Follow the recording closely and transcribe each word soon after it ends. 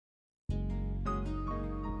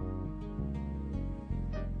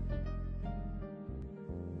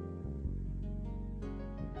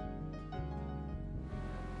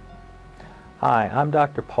Hi, I'm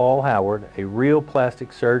Dr. Paul Howard, a real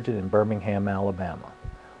plastic surgeon in Birmingham, Alabama.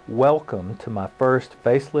 Welcome to my first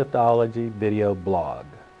Faceliftology video blog.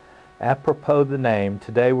 Apropos the name,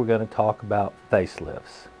 today we're going to talk about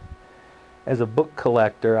facelifts. As a book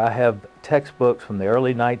collector, I have textbooks from the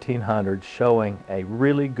early 1900s showing a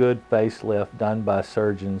really good facelift done by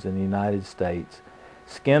surgeons in the United States,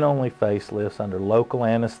 skin-only facelifts under local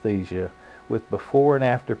anesthesia with before and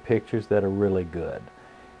after pictures that are really good.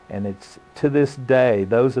 And it's to this day,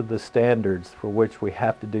 those are the standards for which we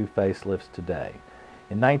have to do facelifts today.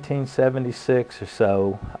 In 1976 or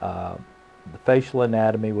so, the facial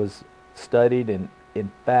anatomy was studied, and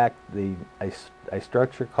in fact, a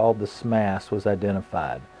structure called the SMAS was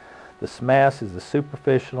identified. The SMAS is the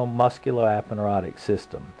superficial musculoaponeurotic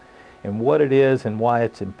system. And what it is and why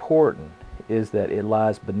it's important is that it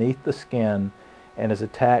lies beneath the skin and is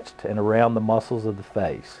attached and around the muscles of the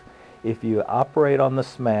face. If you operate on the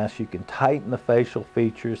SMAS, you can tighten the facial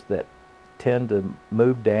features that tend to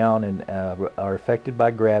move down and are affected by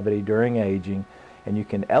gravity during aging, and you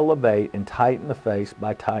can elevate and tighten the face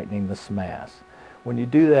by tightening the SMAS. When you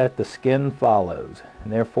do that, the skin follows,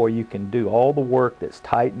 and therefore you can do all the work that's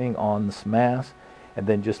tightening on the SMAS and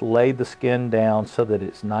then just lay the skin down so that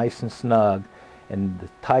it's nice and snug, and the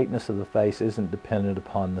tightness of the face isn't dependent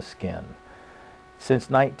upon the skin. Since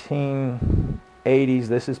 1980s,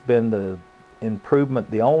 this has been the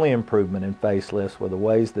improvement, the only improvement in facelifts were the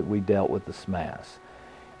ways that we dealt with the SMAS.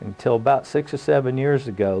 Until about 6 or 7 years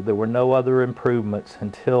ago, there were no other improvements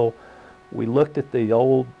until we looked at the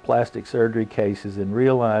old plastic surgery cases and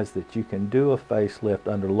realized that you can do a facelift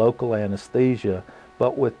under local anesthesia,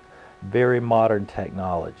 but with very modern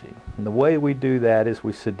technology. And the way we do that is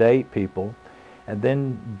we sedate people and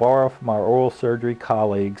then borrow from our oral surgery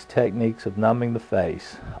colleagues techniques of numbing the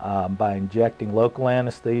face by injecting local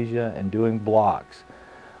anesthesia and doing blocks.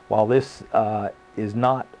 While this is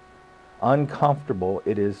not uncomfortable,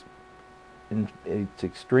 it's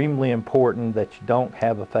extremely important that you don't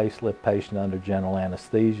have a facelift patient under general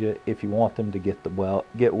anesthesia if you want them to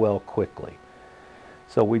get well quickly.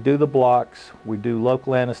 So we do the blocks, we do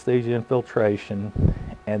local anesthesia infiltration,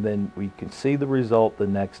 and then we can see the result the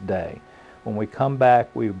next day. When we come back,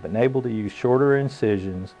 we've been able to use shorter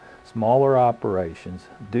incisions, smaller operations,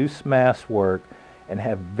 do SMAS work, and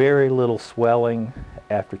have very little swelling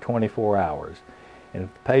after 24 hours. And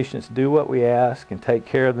if the patients do what we ask and take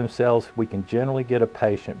care of themselves, we can generally get a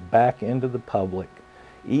patient back into the public,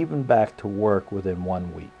 even back to work within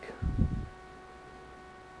 1 week.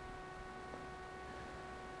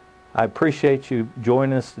 I appreciate you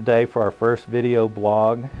joining us today for our first video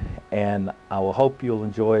blog, and I will hope you'll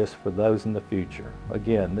enjoy us for those in the future.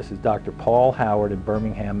 Again, this is Dr. Paul Howard in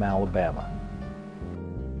Birmingham, Alabama.